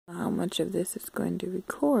how much of this is going to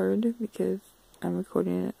record because I'm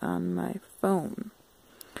recording it on my phone.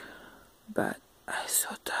 But I'm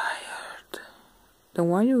so tired. Then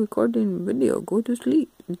why are you recording video? Go to sleep,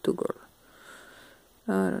 little girl.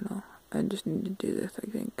 I don't know. I just need to do this, I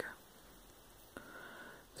think.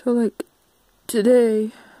 So like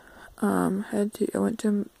today, I went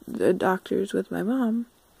to the doctor's with my mom,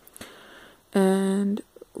 and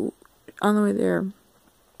on the way there,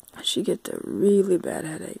 she gets a really bad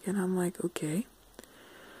headache, and I'm like, okay,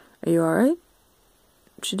 are you alright?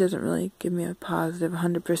 She doesn't really give me a positive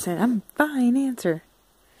 100% I'm fine answer.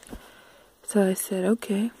 So I said,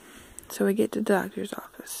 okay. So I get to the doctor's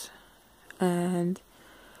office, and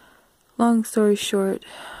long story short,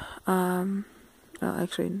 well,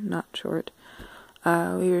 actually not short,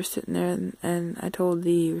 we were sitting there, and I told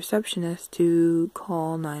the receptionist to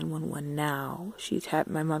call 911 now.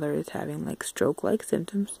 My mother is having like stroke-like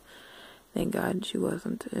symptoms. Thank God she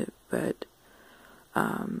wasn't, but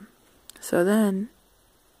so then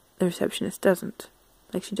the receptionist doesn't,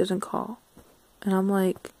 like, she doesn't call, and I'm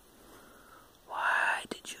like, why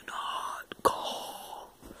did you not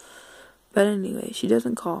call? But anyway, she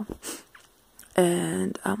doesn't call,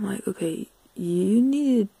 and I'm like, okay,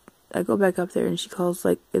 I go back up there, and she calls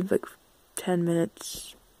in 10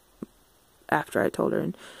 minutes after I told her,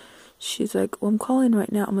 and she's like, well, I'm calling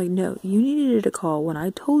right now. I'm like, no, you needed to call when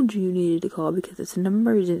I told you needed to call because it's an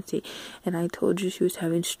emergency, and I told you she was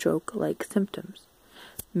having stroke-like symptoms.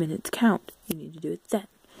 Minutes count. You need to do it then.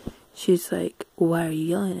 She's like, why are you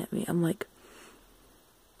yelling at me? I'm like,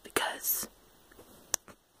 because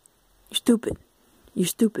you're stupid. You're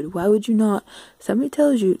stupid. Why would you not? Somebody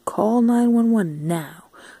tells you, call 911 now.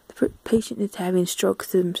 The patient is having stroke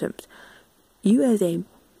symptoms. You in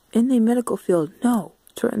the medical field know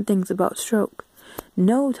certain things about stroke.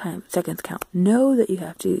 Know seconds count. Know that you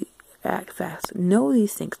have to act fast. Know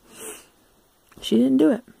these things. She didn't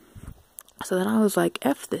do it. So then I was like,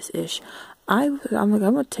 F this ish. I'm like, I'm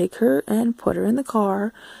going to take her and put her in the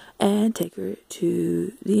car and take her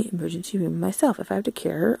to the emergency room myself. If I have to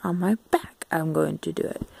carry her on my back, I'm going to do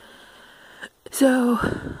it. So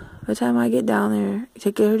by the time I get down there,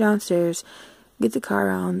 take her downstairs, get the car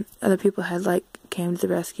around, other people had came to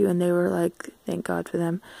the rescue, and they were like, thank God for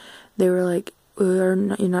them. They were like, you're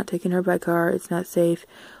not taking her by car. It's not safe.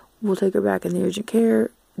 We'll take her back in the urgent care,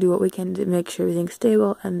 do what we can to make sure everything's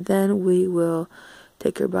stable, and then we will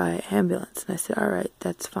take her by ambulance. And I said, alright,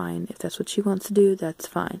 that's fine. If that's what she wants to do, that's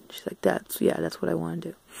fine. She's like, that's what I want to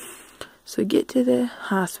do. So we get to the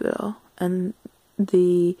hospital, and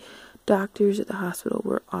the doctors at the hospital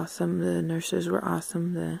were awesome. The nurses were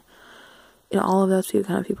awesome. All of those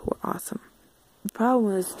kind of people were awesome. The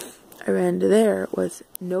problem was, I ran into there was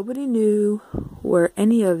nobody knew where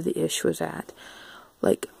any of the ish was at.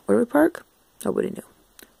 Like, where do we park? Nobody knew.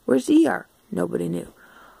 Where's the ER? Nobody knew.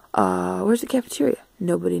 Where's the cafeteria?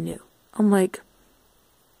 Nobody knew. I'm like,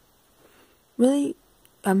 really?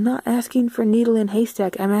 I'm not asking for needle in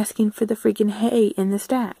haystack. I'm asking for the freaking hay in the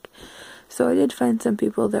stack. So I did find some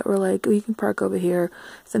people that were like, oh, you can park over here.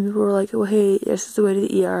 Some people were like, well, hey, this is the way to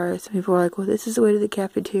the ER. Some people were like, well, this is the way to the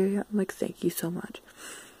cafeteria. I'm like, thank you so much.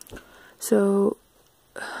 So,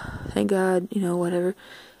 thank God, whatever.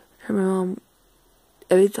 Her mom,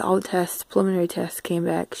 all the tests, preliminary tests came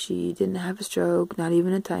back. She didn't have a stroke, not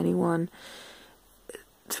even a tiny one,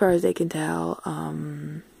 as far as they can tell.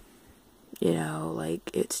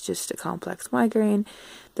 It's just a complex migraine.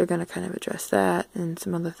 They're going to kind of address that and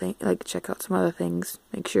some other things, check out some other things,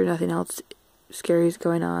 make sure nothing else scary is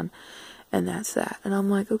going on, and that's that. And I'm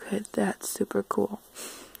like, okay, that's super cool.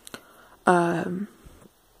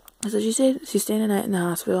 So she's staying a night in the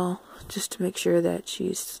hospital just to make sure that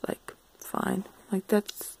she's, fine. Like,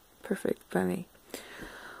 that's perfect by me.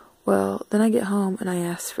 Well, then I get home and I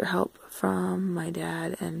ask for help from my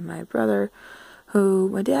dad and my brother, who,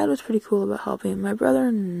 my dad was pretty cool about helping, my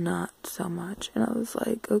brother not so much. And I was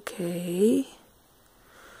like, okay.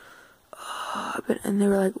 And they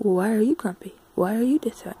were like, well, why are you grumpy? Why are you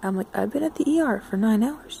dissatisfied? I'm like, I've been at the ER for 9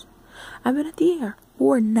 hours. I've been at the ER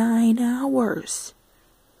for 9 hours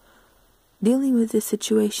dealing with this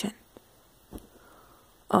situation.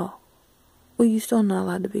 Oh, well, you're still not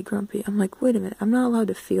allowed to be grumpy. I'm like, wait a minute. I'm not allowed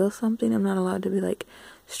to feel something. I'm not allowed to be,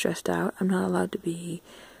 stressed out. I'm not allowed to be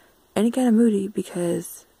any kind of moody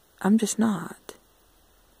because I'm just not.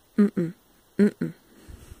 No,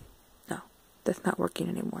 that's not working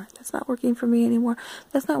anymore. That's not working for me anymore.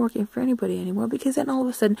 That's not working for anybody anymore, because then all of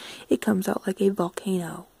a sudden it comes out like a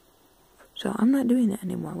volcano. So I'm not doing that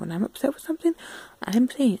anymore. When I'm upset with something, I'm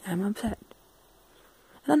saying I'm upset.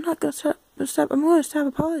 And I'm not going to stop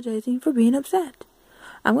apologizing for being upset.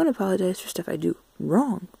 I'm going to apologize for stuff I do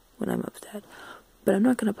wrong, I'm upset. But I'm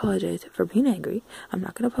not going to apologize for being angry. I'm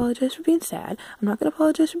not going to apologize for being sad. I'm not going to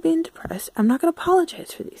apologize for being depressed. I'm not going to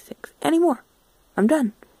apologize for these things anymore. I'm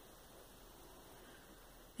done.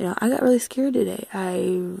 You know, I got really scared today.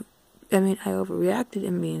 I overreacted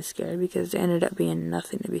in being scared because it ended up being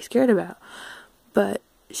nothing to be scared about. But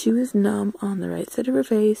she was numb on the right side of her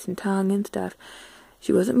face and tongue and stuff.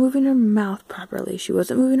 She wasn't moving her mouth properly. She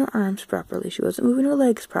wasn't moving her arms properly. She wasn't moving her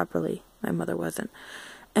legs properly. My mother wasn't.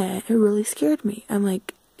 And it really scared me. I'm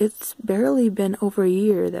like, it's barely been over a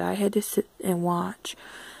year that I had to sit and watch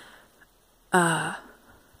my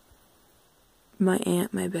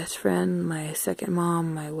aunt, my best friend, my second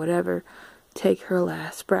mom, my whatever, take her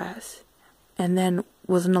last breath. And then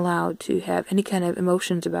wasn't allowed to have any kind of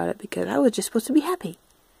emotions about it because I was just supposed to be happy.